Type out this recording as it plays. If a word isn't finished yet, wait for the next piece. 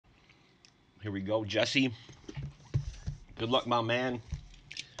Here we go, Jesse. Good luck, my man.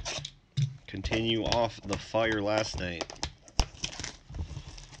 Continue off the fire last night.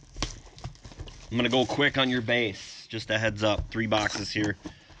 I'm going to go quick on your base. Just a heads up. 3 boxes here.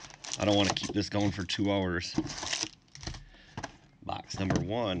 I don't want to keep this going for 2 hours. Box number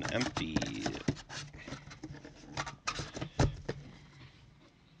 1, empty.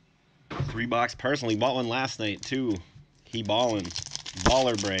 Three box personally. Bought one last night, too. He ballin'.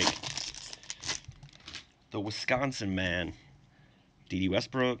 Baller break. The Wisconsin man. Dede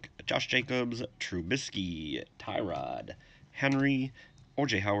Westbrook, Josh Jacobs, Trubisky, Tyrod, Henry,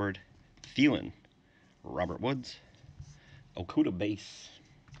 O.J. Howard, Thielen, Robert Woods, Okuda base,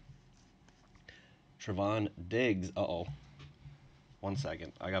 Trevon Diggs. Uh-oh. 1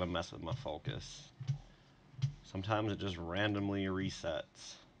 second. I gotta mess with my focus. Sometimes it just randomly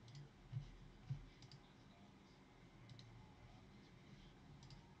resets.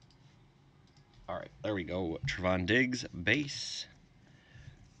 Alright, there we go. Trevon Diggs, base.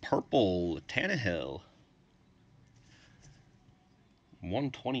 Purple, Tannehill.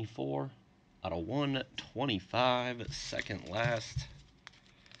 124 out of 125. Second last.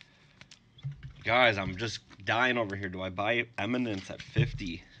 Guys, I'm just dying over here. Do I buy Eminence at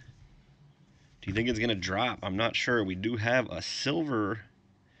 50? Do you think it's going to drop? I'm not sure. We do have a silver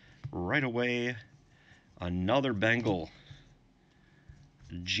right away. Another Bengal.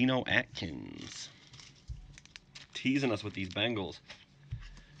 Geno Atkins. Teasing us with these Bengals.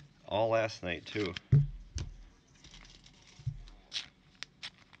 All last night, too.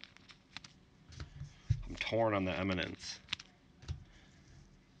 I'm torn on the Eminence.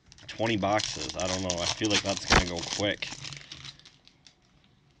 20 boxes. I don't know. I feel like that's going to go quick.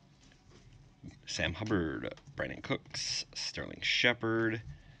 Sam Hubbard, Brandon Cooks, Sterling Shepard,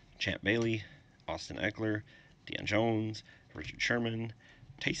 Champ Bailey, Austin Eckler, Deion Jones, Richard Sherman,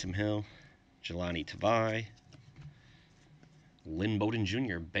 Taysom Hill, Jelani Tavai, Lynn Bowden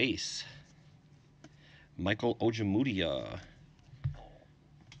Jr., base, Michael Ojemudia,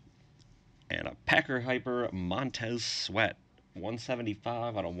 and a Packer hyper, Montez Sweat,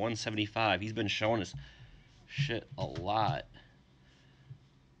 175 out of 175. He's been showing us shit a lot.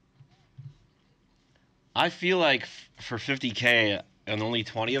 I feel like for 50K and only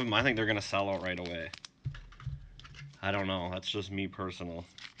 20 of them, I think they're going to sell out right away. I don't know. That's just me personal.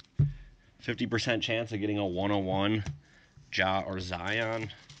 50% chance of getting a 101 Ja or Zion.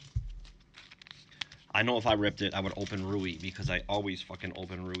 I know if I ripped it, I would open Rui because I always fucking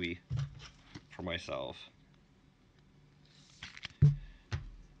open Rui for myself.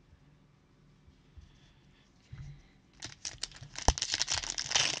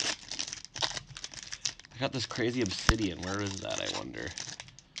 I got this crazy obsidian. Where is that, I wonder?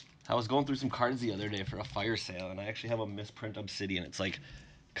 I was going through some cards the other day for a fire sale, and I actually have a misprint obsidian. It's like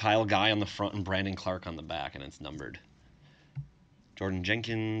Kyle Guy on the front and Brandon Clark on the back, and it's numbered. Jordan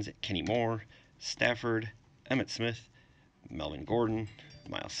Jenkins, Kenny Moore, Stafford, Emmitt Smith, Melvin Gordon,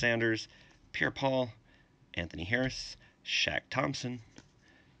 Miles Sanders, Pierre Paul, Anthony Harris, Shaq Thompson,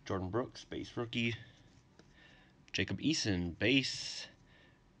 Jordan Brooks, base rookie, Jacob Eason, base.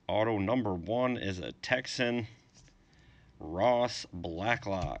 Auto number 1 is a Texan, Ross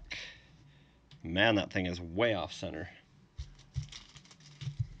Blacklock. Man, that thing is way off center.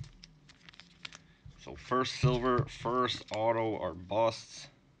 So first silver, first auto or busts.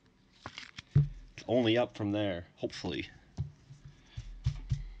 It's only up from there, hopefully.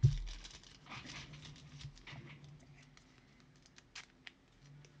 I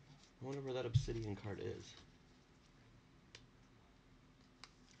wonder where that obsidian card is.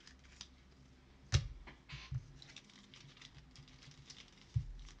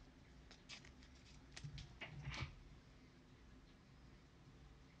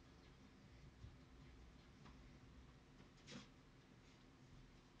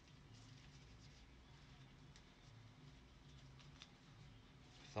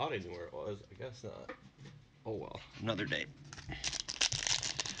 Thought I knew where it was. I guess not. Oh well, another day.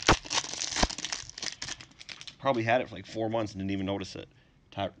 Probably had it for like 4 months and didn't even notice it.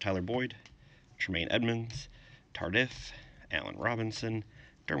 Tyler Boyd, Tremaine Edmonds, Tardif, Allen Robinson,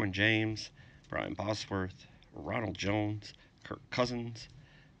 Derwin James, Brian Bosworth, Ronald Jones, Kirk Cousins,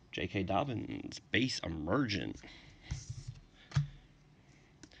 J.K. Dobbins, base emergent.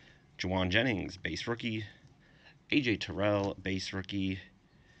 Jawan Jennings, base rookie. A.J. Terrell, base rookie.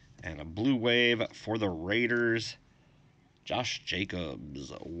 And a blue wave for the Raiders. Josh Jacobs,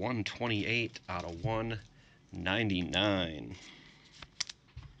 128 out of 199.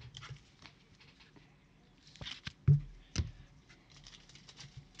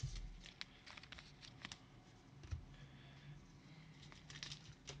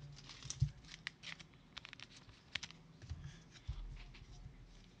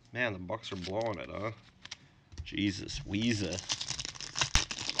 Man, the Bucks are blowing it, huh? Jesus, Weezer.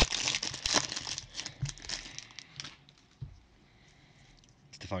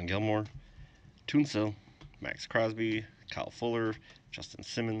 Stephon Gilmore, Tunsil, Max Crosby, Kyle Fuller, Justin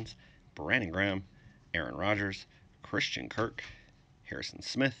Simmons, Brandon Graham, Aaron Rodgers, Christian Kirk, Harrison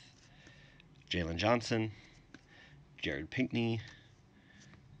Smith, Jalen Johnson, Jared Pinkney,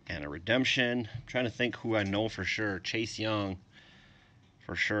 and a redemption. I'm trying to think who I know for sure. Chase Young,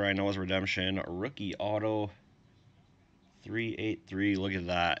 for sure I know his redemption. A rookie auto, 383. Look at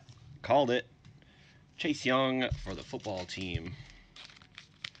that. Called it. Chase Young for the football team.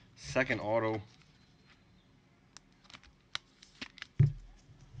 Second auto.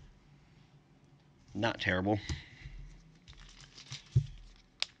 Not terrible.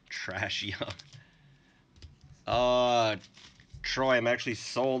 Trash Young. Troy, I'm actually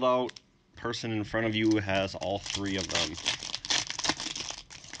sold out. Person in front of you has all three of them.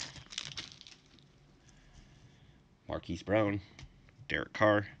 Marquise Brown, Derek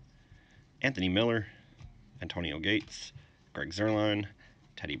Carr, Anthony Miller, Antonio Gates, Greg Zuerlein,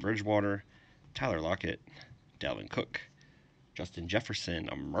 Teddy Bridgewater, Tyler Lockett, Dalvin Cook, Justin Jefferson,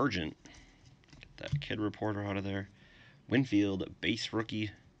 Emergent. Get that kid reporter out of there. Winfield, base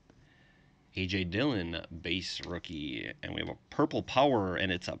rookie. A.J. Dillon, base rookie. And we have a purple power,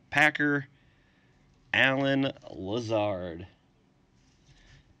 and it's a Packer. Allen Lazard.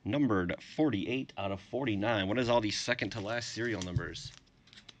 Numbered 48 out of 49. What is all these second to last serial numbers?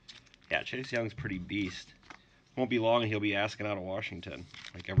 Yeah, Chase Young's pretty beast. Won't be long and he'll be asking out of Washington,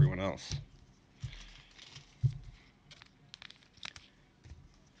 like everyone else.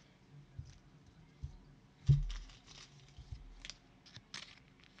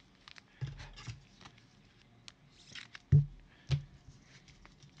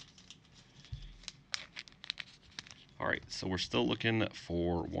 Alright, so we're still looking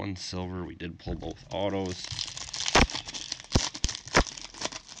for one silver. We did pull both autos.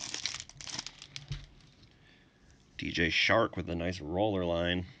 DJ Shark with a nice roller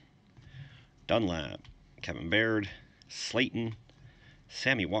line. Dunlap, Kevin Baird, Slayton,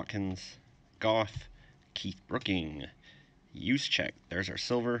 Sammy Watkins, Goff, Keith Brooking, Juszczyk, there's our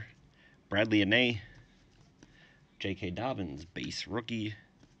silver. Bradley Anae, J.K. Dobbins, base rookie.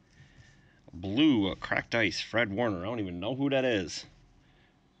 Blue, cracked ice, Fred Warner. I don't even know who that is.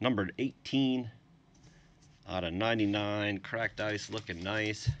 Numbered 18 out of 99. Cracked ice, looking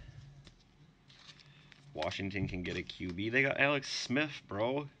nice. Washington can get a QB. They got Alex Smith,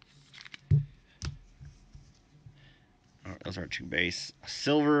 bro. Right, those are two base.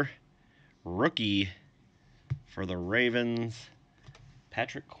 Silver, rookie for the Ravens,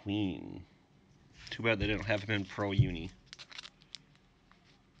 Patrick Queen. Too bad they didn't have him in Pro Uni.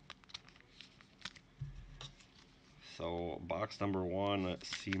 So box number one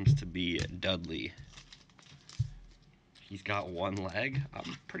seems to be Dudley. He's got one leg.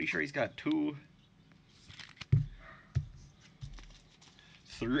 I'm pretty sure he's got two.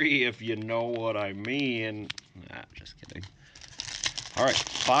 Three, if you know what I mean. Nah, just kidding. All right,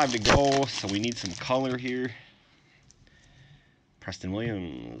 5 to go, so we need some color here. Preston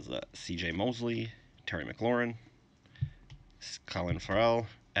Williams, C.J. Mosley, Terry McLaurin, Colin Farrell,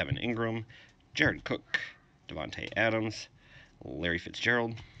 Evan Ingram, Jared Cook, Devontae Adams, Larry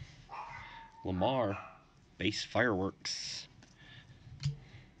Fitzgerald, Lamar, base fireworks,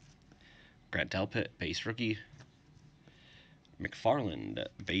 Grant Delpit, base rookie, McFarland,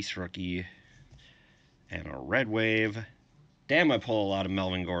 base rookie, and a red wave. Damn, I pull a lot of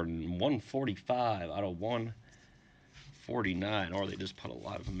Melvin Gordon. 145 out of 149, or they just put a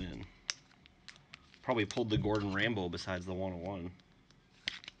lot of them in. Probably pulled the Gordon Rambo besides the 101.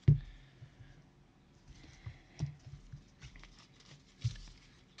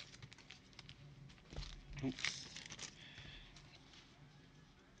 Oops.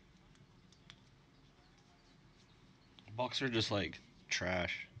 Bucks are just like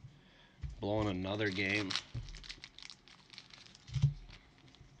trash. Blowing another game.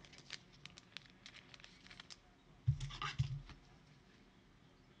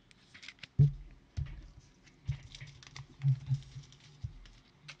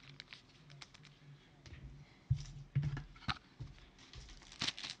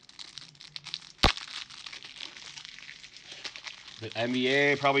 The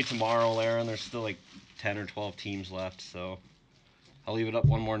NBA probably tomorrow, Aaron. There's still like 10 or 12 teams left, so I'll leave it up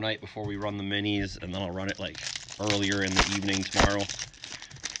one more night before we run the minis, and then I'll run it like earlier in the evening tomorrow.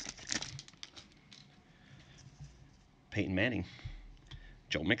 Peyton Manning,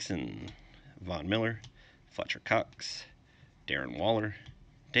 Joe Mixon, Von Miller, Fletcher Cox, Darren Waller,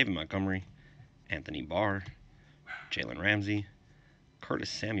 David Montgomery, Anthony Barr, Jalen Ramsey, Curtis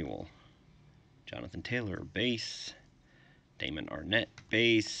Samuel, Jonathan Taylor, base, Damon Arnett,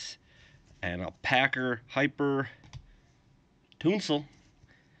 base, and a Packer Hyper Tunsil.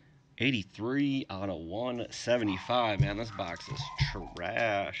 83 out of 175. Man, this box is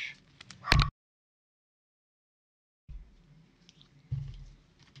trash.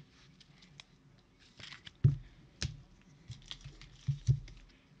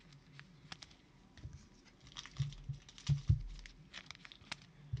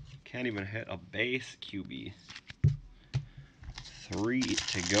 Can't even hit a base QB. 3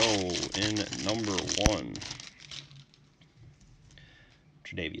 to go in number 1.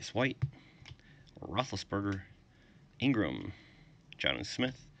 Tre'Davious White, Roethlisberger, Ingram, Jonnu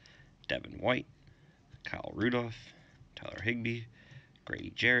Smith, Devin White, Kyle Rudolph, Tyler Higbee,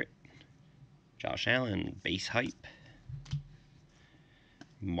 Grady Jarrett, Josh Allen, base hype,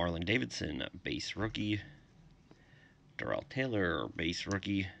 Marlon Davidson, base rookie, Darrell Taylor, base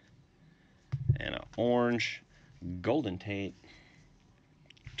rookie, and an orange Golden Tate,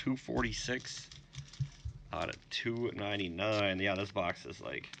 246 out of 299. Yeah, this box is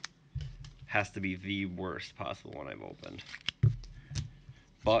like, has to be the worst possible one I've opened.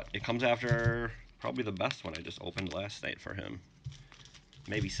 But it comes after probably the best one I just opened last night for him.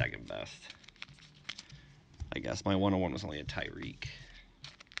 Maybe second best. I guess my 101 was only a Tyreek.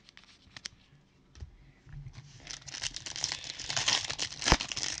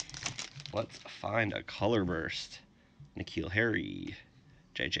 Let's find a color burst. N'Keal Harry,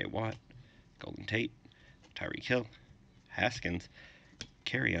 J.J. Watt, Golden Tate, Tyreek Hill, Haskins,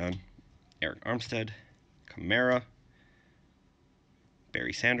 Carry-On, Eric Armstead, Kamara,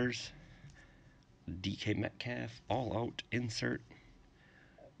 Barry Sanders, DK Metcalf, all out insert,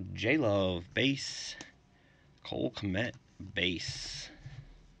 J-Love base, Cole Kmet base.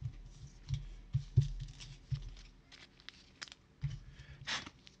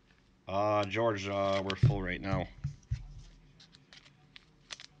 George, we're full right now.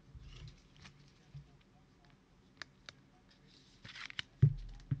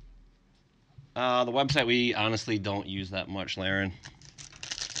 The website we honestly don't use that much, Laren.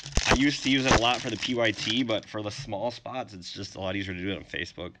 I used to use it a lot for the PYT, but for the small spots, it's just a lot easier to do it on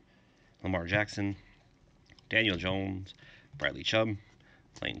Facebook. Lamar Jackson, Daniel Jones, Bradley Chubb,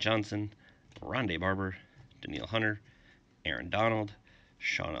 Lane Johnson, Rondé Barber, Danielle Hunter, Aaron Donald,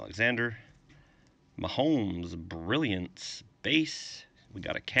 Sean Alexander, Mahomes, Brilliance, base. We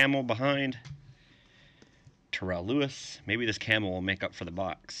got a camel behind. Terrell Lewis. Maybe this camel will make up for the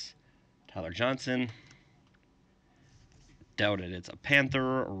box. Tyler Johnson. Doubt it. It's a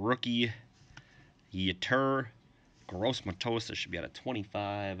Panther rookie. Yetur. Gross Matosa should be at a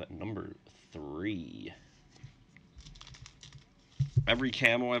 25, number 3. Every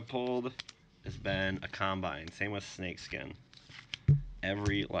camo I've pulled has been a combine. Same with snakeskin.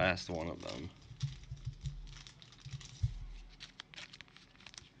 Every last one of them.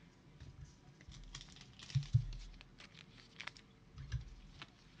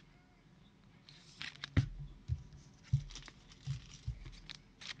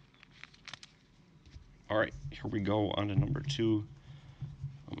 All right, here we go on to number 2.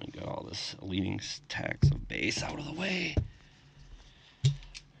 Let me get all this leading stacks of base out of the way.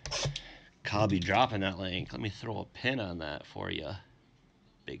 Cobby dropping that link. Let me throw a pin on that for you,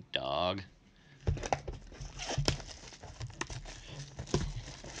 big dog.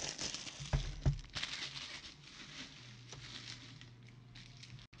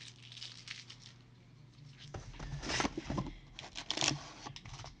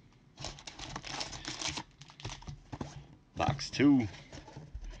 Box 2.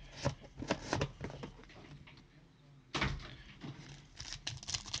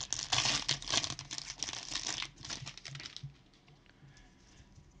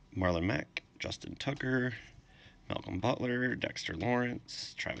 Marlon Mack, Justin Tucker, Malcolm Butler, Dexter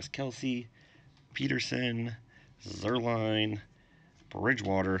Lawrence, Travis Kelce, Peterson, Zerline,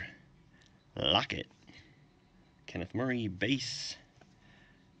 Bridgewater, Lockett, Kenneth Murray, base,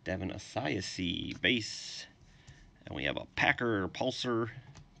 Devin Asiasi, base, and we have a Packer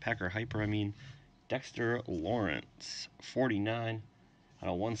Hyper, Dexter Lawrence, 49 out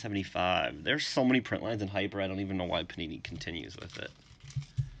of 175. There's so many print lines in Hyper, I don't even know why Panini continues with it.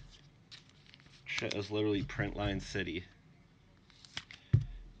 Shit is literally print line city.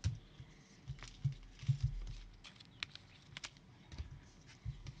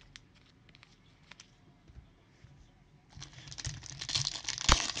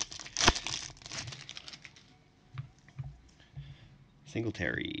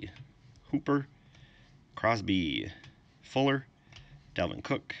 Singletary, Hooper, Crosby, Fuller, Dalvin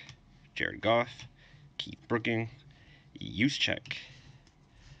Cook, Jared Goff, Keith Brooking, Juszczyk,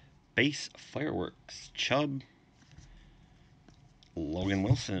 Base Fireworks, Chubb. Logan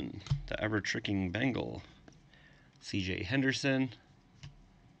Wilson, the ever-tricking Bengal. C.J. Henderson.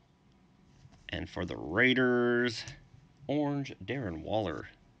 And for the Raiders, orange Darren Waller.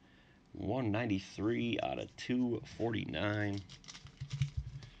 193 out of 249.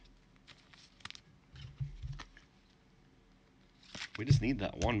 We just need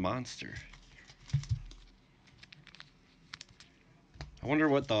that one monster. I wonder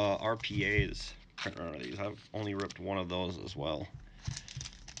what the RPA's print run are these. I've only ripped one of those as well.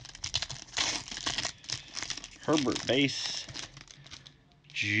 Herbert base.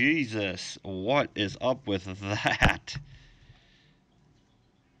 Jesus, what is up with that?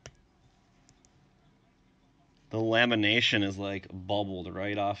 The lamination is like bubbled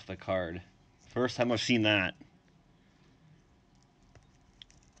right off the card. First time I've seen that.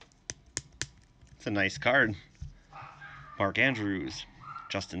 It's a nice card. Mark Andrews,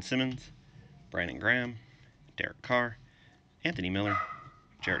 Justin Simmons, Brandon Graham, Derek Carr, Anthony Miller,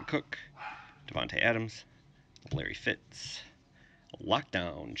 Jared Cook, Devontae Adams, Larry Fitz,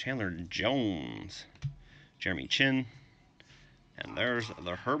 Lockdown, Chandler Jones, Jeremy Chin, and there's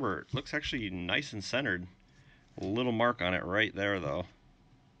the Herbert. Looks actually nice and centered. A little mark on it right there, though.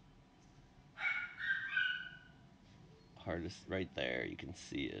 Hardest right there, you can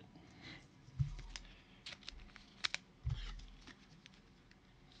see it.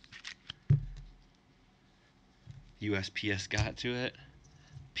 USPS got to it.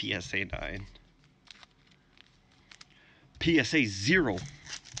 PSA 9. PSA 0.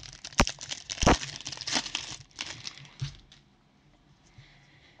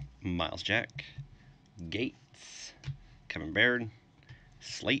 Miles Jack. Gates. Kevin Baird.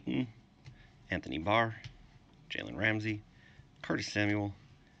 Slayton. Anthony Barr. Jalen Ramsey. Curtis Samuel.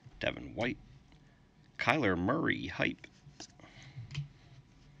 Devin White. Kyler Murray. Hype.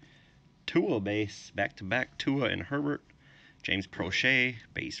 Tua base. Back-to-back Tua and Herbert. James Prochet.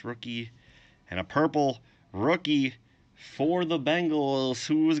 Base rookie. And a purple rookie for the Bengals.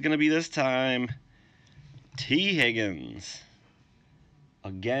 Who's going to be this time? T. Higgins.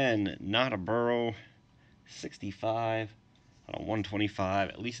 Again, not a Burrow. 65 out of 125.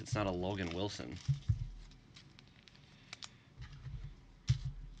 At least it's not a Logan Wilson.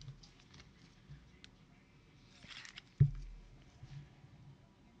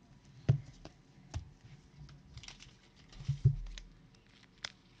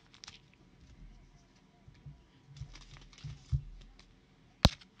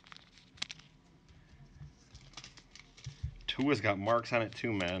 Tua's got marks on it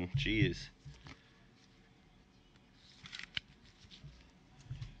too, man. Jeez.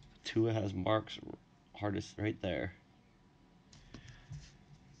 Tua has marks hardest right there.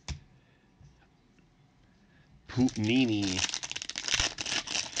 Poopnini.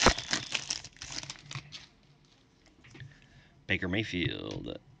 Baker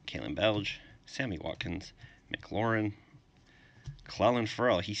Mayfield. Kalen Belge. Sammy Watkins. McLaurin. Clelin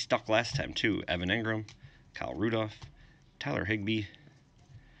Ferrell. He stuck last time too. Evan Ingram. Kyle Rudolph. Tyler Higbee.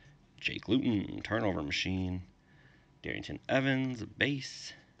 Jake Luton. Turnover machine. Darrington Evans.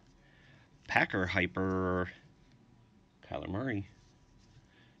 Base. Packer hyper. Kyler Murray.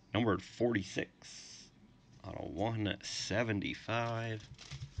 Numbered 46 out of 175.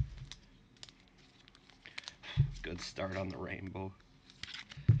 Good start on the rainbow.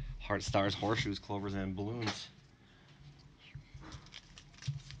 Heart stars, horseshoes, clovers, and balloons.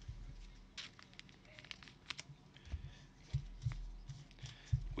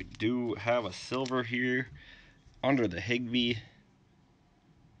 We do have a silver here under the Higbee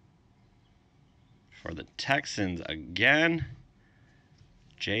for the Texans again.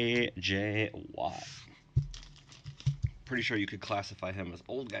 J.J. Watt. Pretty sure you could classify him as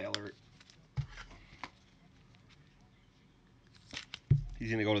old guy alert. He's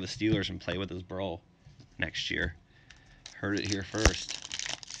going to go to the Steelers and play with his bro next year. Heard it here first.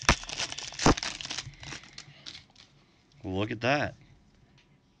 Look at that.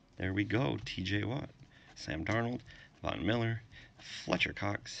 There we go. T.J. Watt. Sam Darnold. Von Miller. Fletcher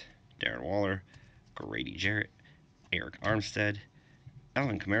Cox. Darren Waller. Grady Jarrett. Eric Armstead.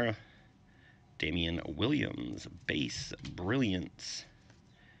 Alvin Kamara. Damian Williams. Base. Brilliance.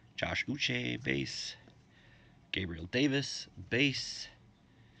 Josh Uche. Base. Gabriel Davis. Base.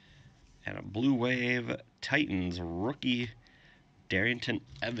 And a Blue Wave Titans rookie, Darrington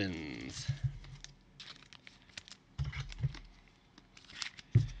Evans.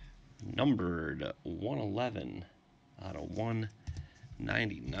 Numbered 111 out of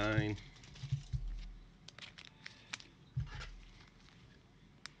 199.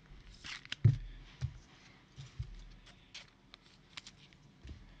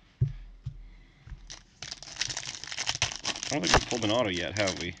 I don't think we pulled an auto yet,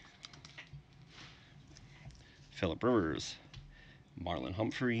 have we? Phillip Rivers, Marlon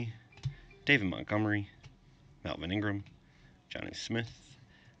Humphrey, David Montgomery, Melvin Ingram, Johnny Smith,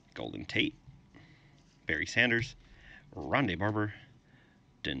 Golden Tate, Barry Sanders, Rondé Barber,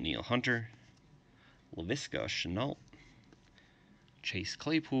 Daniil Hunter, Laviska Shenault, Chase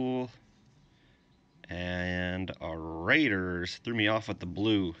Claypool, and our Raiders threw me off with the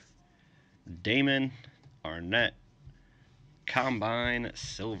blue. Damon Arnett, Combine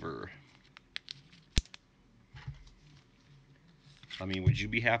Silver. I mean, would you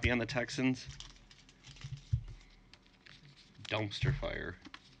be happy on the Texans? Dumpster fire.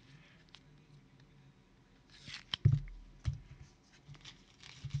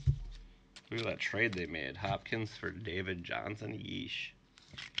 Look at that trade they made. Hopkins for David Johnson. Yeesh.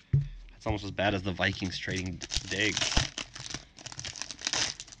 That's almost as bad as the Vikings trading Diggs.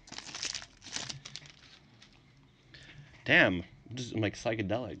 Damn. Just like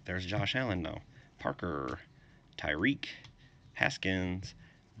psychedelic. There's Josh Allen now. Parker. Tyreek. Haskins.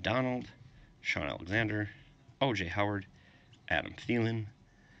 Donald. Sean Alexander. O.J. Howard. Adam Thielen.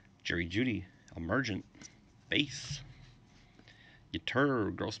 Jerry Jeudy. Emergent. Base.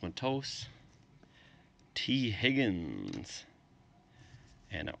 Yetur Gross-Matos. T. Higgins.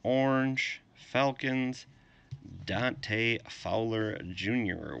 And an orange. Falcons. Dante Fowler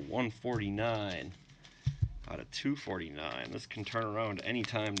Jr. 149 out of 249. This can turn around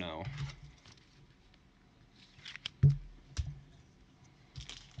anytime now.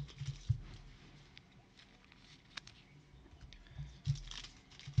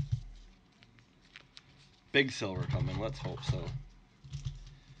 Big silver coming. Let's hope so.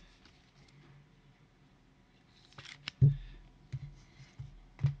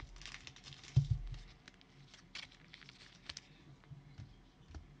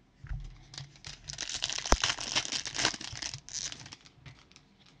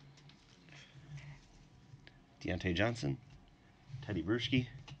 Deontay Johnson, Teddy Bruschi,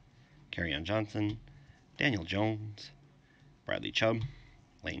 Kerryon Johnson, Daniel Jones, Bradley Chubb,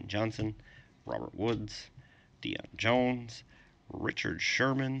 Lane Johnson, Robert Woods, Deion Jones, Richard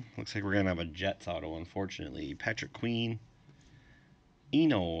Sherman. Looks like we're going to have a Jets auto, unfortunately. Patrick Queen,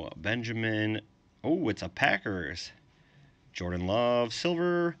 Eno Benjamin. Oh, it's a Packers. Jordan Love,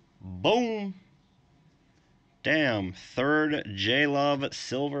 silver. Boom. Damn, third J Love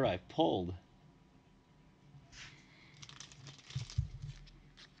silver I pulled.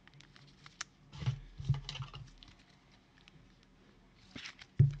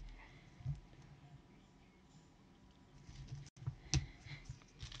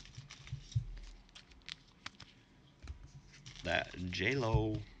 That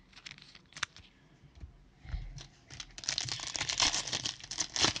J-Lo.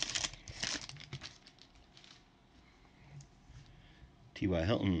 T.Y.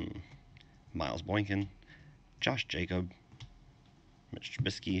 Hilton, Miles Boykin, Josh Jacob, Mitch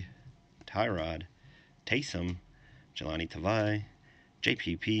Trubisky, Tyrod, Taysom, Jelani Tavai,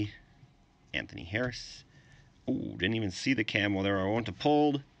 JPP, Anthony Harris. Oh, didn't even see the camo there. I want to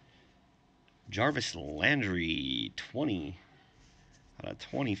pulled. Jarvis Landry, 20 out of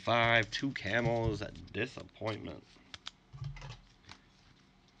 25. 2 camos. A disappointment.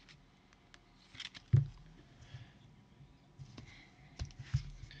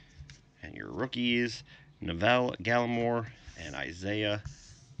 And your rookies, Neville Gallimore and Isaiah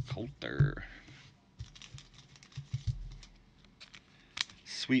Coulter.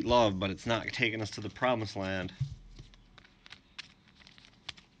 Sweet love, but it's not taking us to the promised land.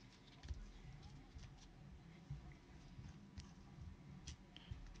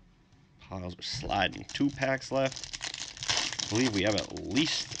 Piles are sliding. 2 packs left. I believe we have at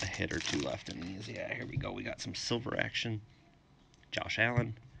least a hit or 2 left in these. Yeah, here we go. We got some silver action. Josh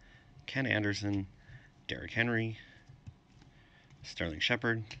Allen, Ken Anderson, Derrick Henry, Sterling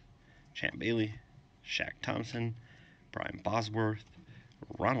Shepard, Champ Bailey, Shaq Thompson, Brian Bosworth,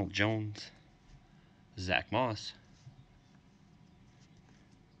 Ronald Jones, Zach Moss,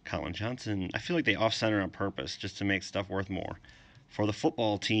 Colin Johnson. I feel like they off-center on purpose just to make stuff worth more. For the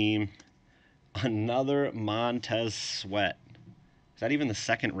football team, another Montez Sweat. Is that even the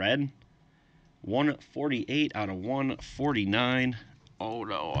second red? 148 out of 149. Oh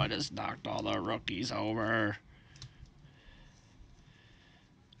no, I just knocked all the rookies over.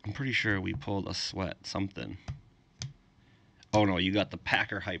 I'm pretty sure we pulled a Sweat something. Oh no, you got the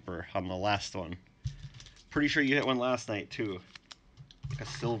Packer Hyper on the last one. Pretty sure you hit one last night too. A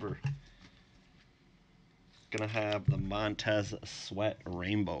silver. Gonna have the Montez Sweat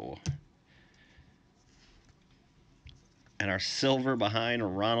Rainbow. And our silver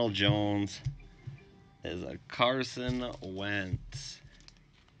behind Ronald Jones. is a Carson Wentz.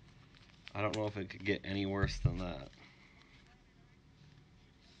 I don't know if it could get any worse than that.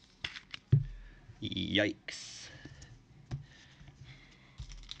 Yikes.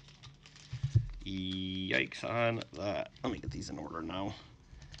 Yikes on that. Let me get these in order now.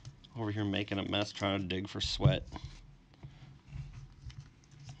 Over here making a mess trying to dig for sweat.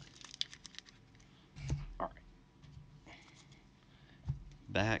 Alright.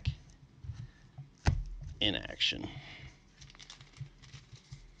 Back in action.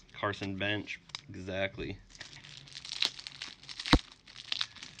 Carson bench. Exactly.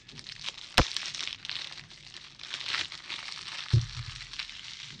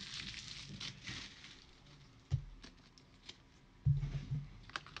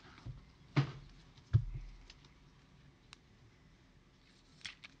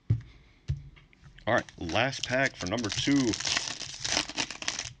 All right, last pack for number 2.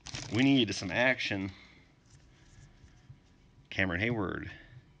 We need some action. Cameron Hayward,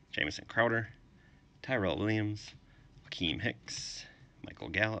 Jamison Crowder, Tyrell Williams, Akeem Hicks, Michael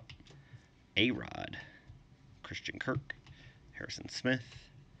Gallup, A-Rod, Christian Kirk, Harrison Smith,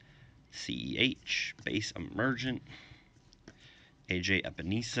 CEH, Base Emergent, AJ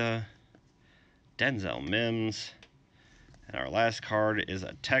Epinesa, Denzel Mims, and our last card is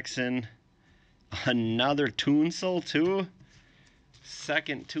a Texan. Another Tunsil too.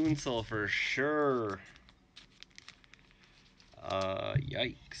 Second Tunsil for sure.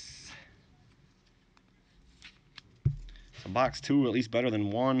 Yikes. So box 2 at least better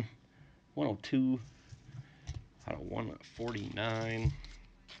than 1. 102 out of 149.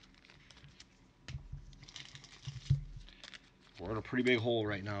 We're in a pretty big hole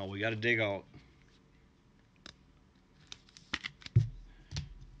right now. We got to dig out.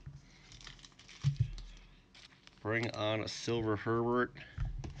 Bring on a Silver Herbert.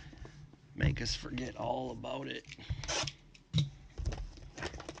 Make us forget all about it.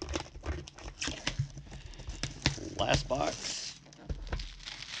 Last box.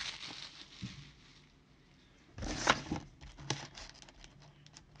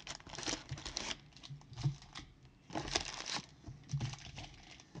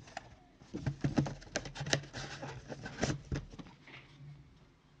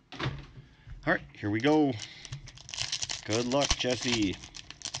 All right, here we go. Good luck, Jesse.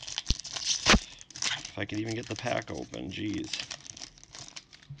 If I could even get the pack open, geez.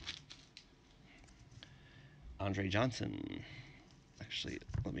 Andre Johnson. Actually,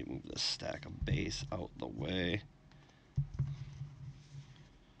 let me move this stack of base out the way.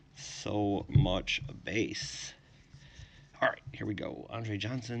 So much base. All right, here we go. Andre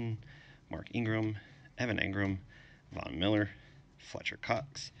Johnson, Mark Ingram, Evan Engram, Von Miller, Fletcher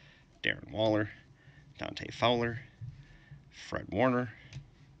Cox, Darren Waller, Dante Fowler, Fred Warner,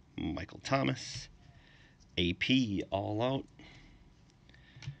 Michael Thomas, AP all out,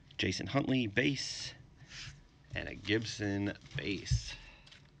 Jason Huntley base, and a Gibson base.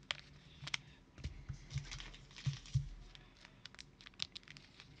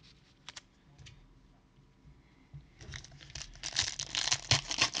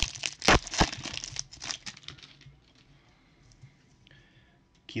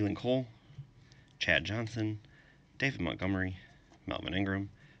 Keelan Cole, Chad Johnson, David Montgomery, Melvin Ingram,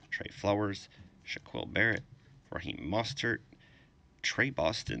 Trey Flowers, Shaquille Barrett, Raheem Mostert, Trey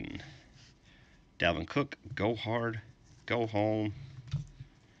Boston, Dalvin Cook, go hard, go home,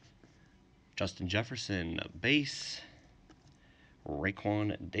 Justin Jefferson, base,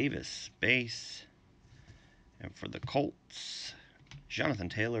 Raekwon Davis, base, and for the Colts, Jonathan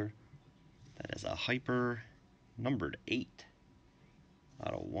Taylor, that is a hyper, numbered 8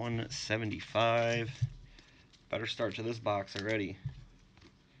 out of 175. Better start to this box already.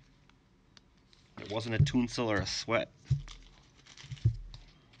 It wasn't a Tunsil or a Sweat.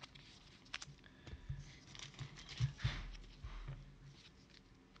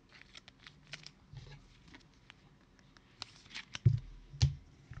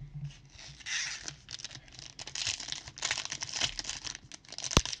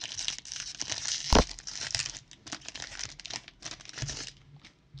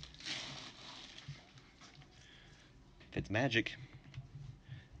 Fitzmagic,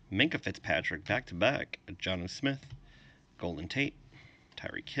 Minka Fitzpatrick back-to-back, Jonnu Smith, Golden Tate,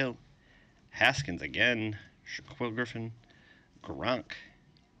 Tyreek Hill, Haskins again, Shaquille Griffin, Gronk,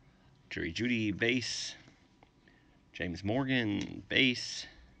 Jerry Jeudy base, James Morgan base,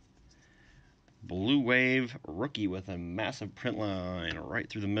 Blue Wave rookie with a massive print line right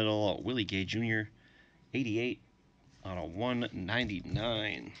through the middle, Willie Gay Jr., 88 out of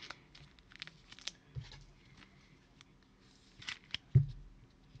 199.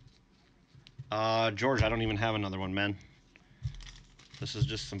 George, I don't even have another one, man. This is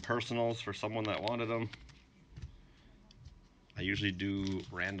just some personals for someone that wanted them. I usually do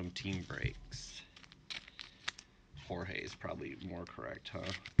random team breaks. Jorge is probably more correct,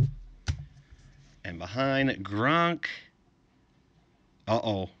 huh? And behind Gronk.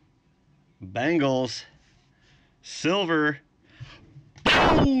 Uh-oh. Bengals. Silver.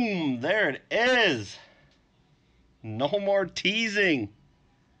 Boom! There it is. No more teasing.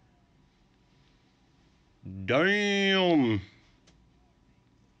 Damn.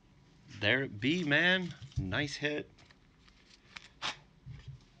 There it be, man. Nice hit.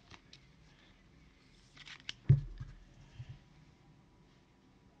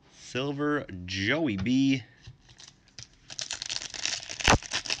 Silver Joey B.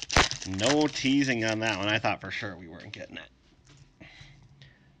 No teasing on that one. I thought for sure we weren't getting it.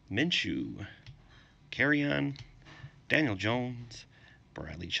 Minshew. Carry-on. Daniel Jones.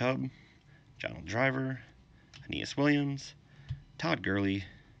 Bradley Chubb. Donald Driver. Aeneas Williams. Todd Gurley.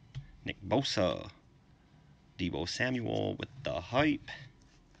 Nick Bosa. Deebo Samuel with the hype.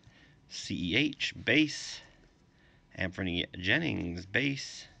 CEH base. Anthony Jennings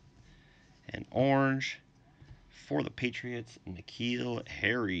base. And orange for the Patriots, N'Keal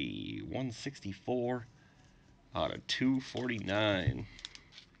Harry, 164 out of 249.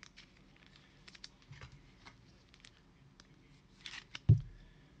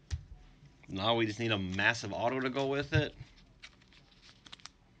 Now we just need a massive auto to go with it.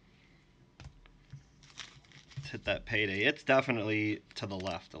 Let's hit that payday. It's definitely to the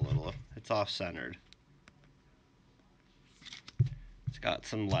left a little. It's off-centered. It's got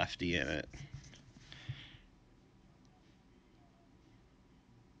some lefty in it.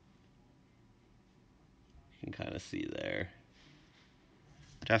 You can kind of see there.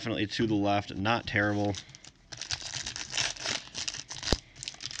 Definitely to the left. Not terrible.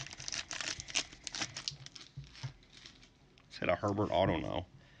 Let's hit a Herbert auto now.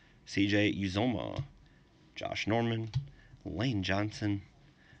 CJ Uzoma. Josh Norman. Lane Johnson.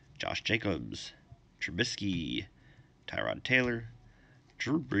 Josh Jacobs. Trubisky. Tyrod Taylor.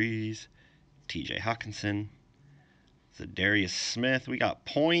 Drew Brees. TJ Hawkinson. Zadarius Smith. We got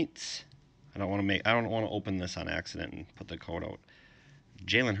points. I don't want to open this on accident and put the code out.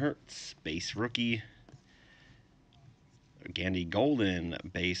 Jalen Hurts, base rookie. Gandy Golden,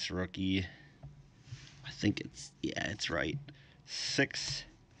 base rookie. I think it's right.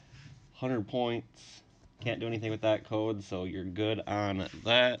 600 points. Can't do anything with that code, so you're good on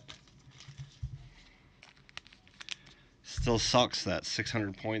that. Still sucks that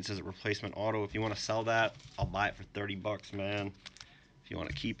 600 points is a replacement auto. If you want to sell that, I'll buy it for 30 bucks, man. If you want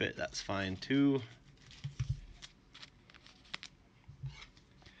to keep it, that's fine too.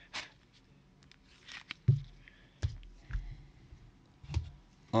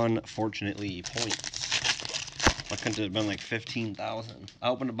 Unfortunately, points. Why couldn't it have been like 15,000? I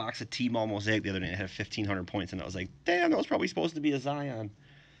opened a box of T-Ball Mosaic the other day and it had 1,500 points, and I was like, damn, that was probably supposed to be a Zion.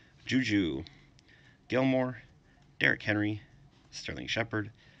 Juju. Gilmore. Derrick Henry. Sterling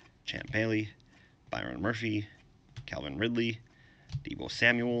Shepard. Champ Bailey. Byron Murphy. Calvin Ridley. Deebo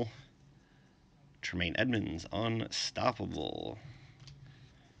Samuel. Tremaine Edmonds. Unstoppable.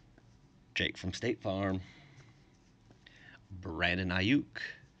 Jake from State Farm. Brandon Ayuk.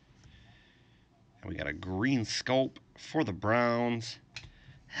 And we got a green scope for the Browns.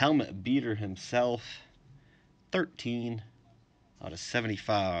 Helmet beater himself. 13 out of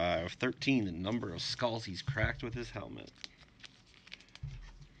 75. 13, the number of skulls he's cracked with his helmet.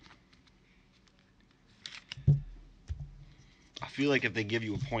 I feel like if they give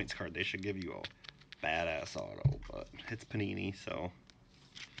you a points card, they should give you a badass auto, but it's Panini, so.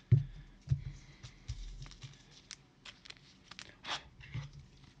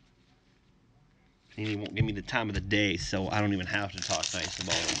 Panini won't give me the time of the day, so I don't even have to talk nice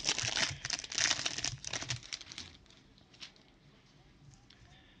about him.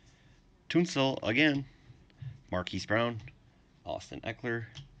 Tunsil again. Marquise Brown. Austin Eckler.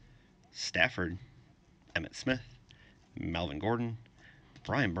 Stafford. Emmitt Smith. Melvin Gordon.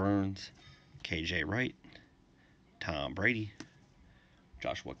 Brian Burns. KJ Wright. Tom Brady.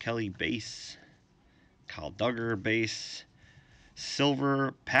 Joshua Kelly, base. Kyle Duggar, base.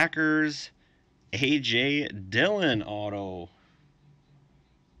 Silver Packers. A.J. Dillon auto.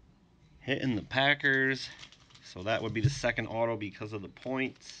 Hitting the Packers. So that would be the second auto because of the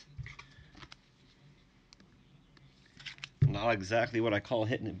points. Not exactly what I call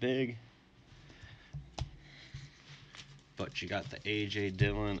hitting it big. But you got the A.J.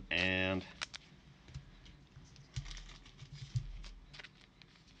 Dillon and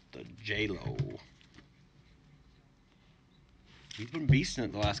the J-Lo. He's been beasting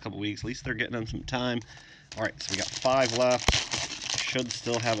it the last couple weeks. At least they're getting him some time. All right, so we got 5 left. Should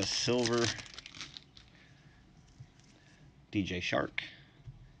still have a silver. DJ Shark,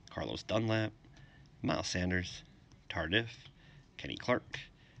 Carlos Dunlap, Miles Sanders, Tardif, Kenny Clark,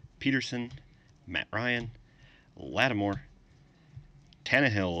 Peterson, Matt Ryan, Lattimore,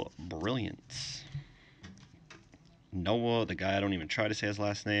 Tannehill, Brilliance, Noah, the guy I don't even try to say his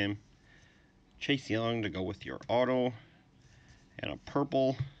last name, Chase Young to go with your auto, and a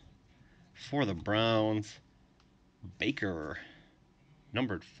purple for the Browns, Baker,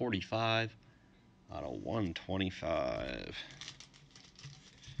 numbered 45 out of 125.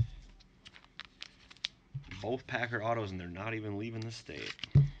 Both Packer autos, and they're not even leaving the state.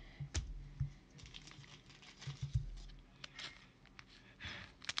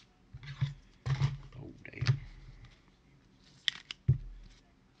 Oh, damn.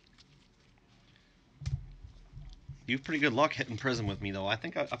 You have pretty good luck hitting Prizm with me, though. I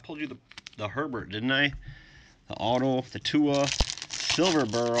think I pulled you the Herbert, didn't I? The auto, the Tua, Silver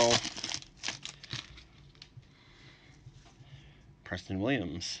Burrow, Preston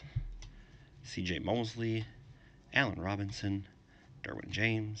Williams, C.J. Mosley, Allen Robinson, Derwin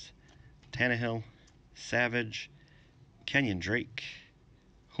James, Tannehill, Savage, Kenyon Drake,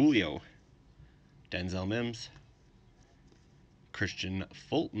 Julio, Denzel Mims, Christian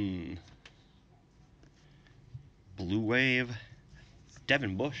Fulton, Blue Wave,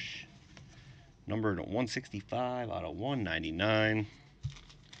 Devin Bush, numbered 165 out of 199.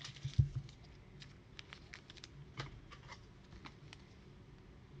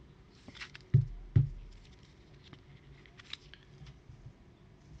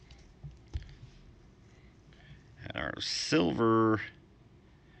 And our silver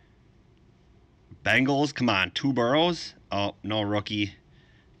Bengals, come on, 2 Burrows. Oh, no rookie.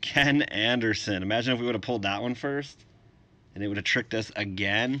 Ken Anderson. Imagine if we would have pulled that one first and it would have tricked us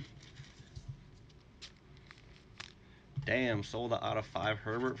again. Damn, sold out of 5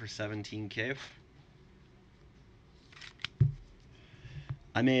 Herbert for 17K.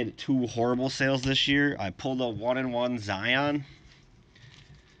 I made 2 horrible sales this year. I pulled a 1-and-1 Zion.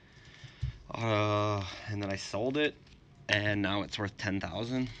 And then I sold it, and now it's worth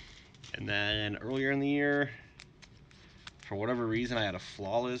 $10,000. And then earlier in the year, for whatever reason, I had a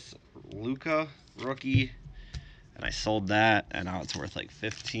flawless Luka rookie, and I sold that, and now it's worth like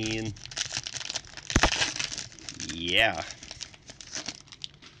 15. Yeah.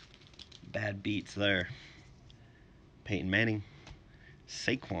 Bad beats there. Peyton Manning,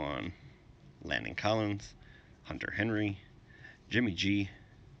 Saquon, Landon Collins, Hunter Henry, Jimmy G,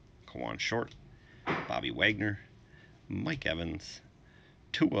 Kawan Short, Bobby Wagner, Mike Evans,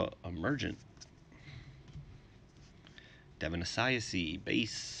 Tua Emergent, Devin Asiasi,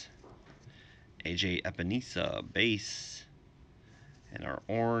 base, AJ Epinesa, base, and our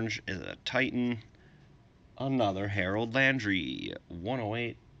orange is a Titan, another Harold Landry,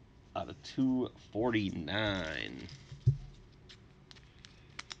 108 out of 249.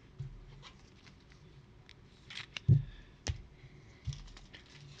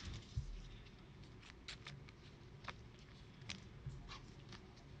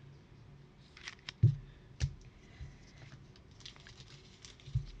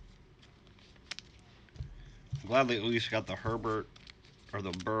 I'm glad they at least got the Herbert or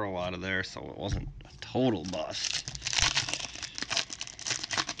the Burrow out of there, so it wasn't a total bust.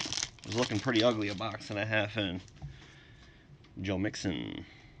 It was looking pretty ugly a box and a half in. Joe Mixon,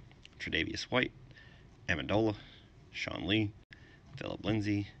 Tre'Davious White, Amendola, Sean Lee, Philip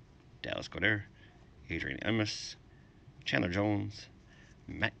Lindsay, Dallas Goedert, Adrian Amos, Chandler Jones,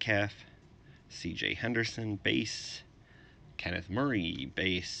 Metcalf, C.J. Henderson, base, Kenneth Murray,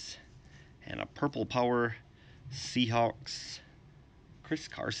 base, and a purple power Seahawks, Chris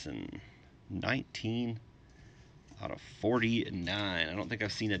Carson, 19 out of 49. I don't think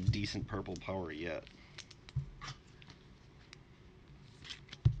I've seen a decent purple power yet.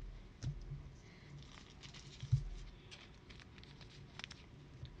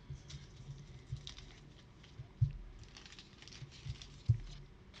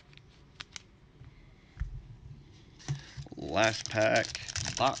 Last pack,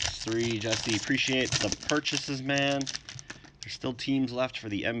 box 3. Jesse, appreciate the purchases, man. There's still teams left for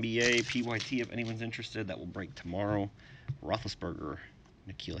the NBA. PYT, if anyone's interested, that will break tomorrow. Roethlisberger,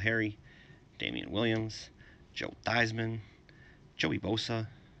 N'Keal Harry, Damian Williams, Joe Theismann, Joey Bosa,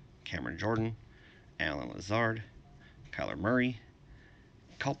 Cameron Jordan, Alan Lazard, Kyler Murray,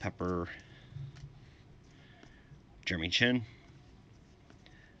 Culpepper, Jeremy Chin,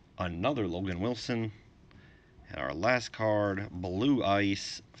 another Logan Wilson, and our last card, Blue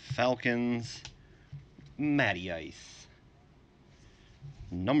Ice, Falcons, Matty Ice.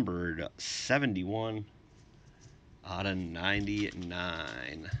 Numbered 71 out of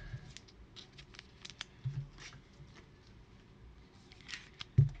 99.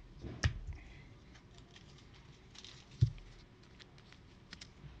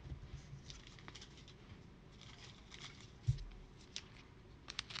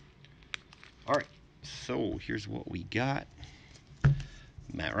 All right, so here's what we got.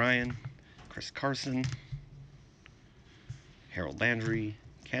 Matt Ryan, Chris Carson, Harold Landry,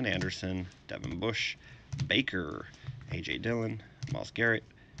 Ken Anderson, Devin Bush, Baker, A.J. Dillon, Myles Garrett,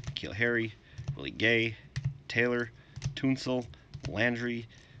 N'Keal Harry, Willie Gay, Taylor, Tunsil, Landry,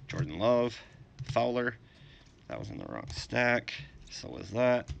 Jordan Love, Fowler. That was in the wrong stack. So was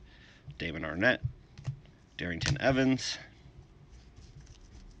that. Damon Arnett, Darrington Evans,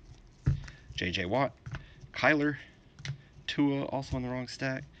 J.J. Watt, Kyler, Tua also in the wrong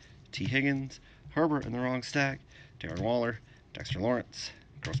stack, T. Higgins, Herbert in the wrong stack, Darren Waller, Dexter Lawrence,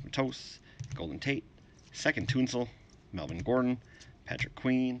 Gross Matos, Golden Tate, second Tunsil, Melvin Gordon, Patrick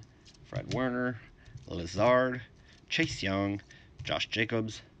Queen, Fred Warner, Lazard, Chase Young, Josh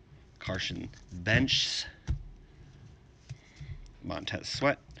Jacobs, Carson Bench, Montez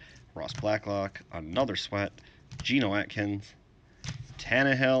Sweat, Ross Blacklock, another Sweat, Geno Atkins,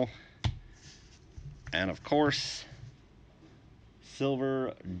 Tannehill, and of course,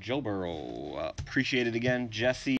 Silver Joe Burrow. Appreciate it again, Jesse.